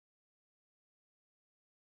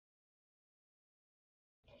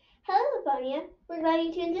Hello, Livonia. We're glad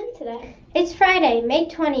you tuned in today. It's Friday, May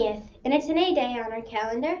 20th, and it's an A day on our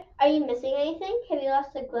calendar. Are you missing anything? Have you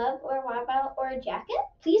lost a glove or a water bottle or a jacket?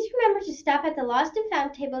 Please remember to stop at the Lost and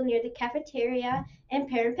Found table near the cafeteria and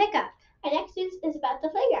parent pickup. Our next news is about the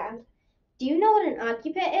playground. Do you know what an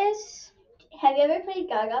occupant is? Have you ever played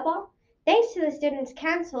Gaga Ball? Thanks to the Students'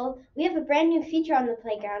 Council, we have a brand new feature on the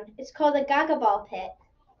playground. It's called a Gaga Ball Pit.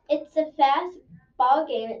 It's a fast ball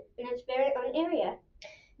game in its very own area.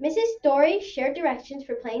 Mrs. Story shared directions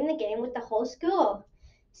for playing the game with the whole school.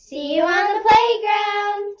 See you on the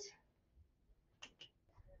playground!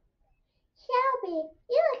 Shelby,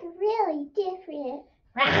 you look really different.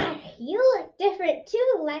 You look different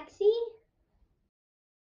too, Lexi.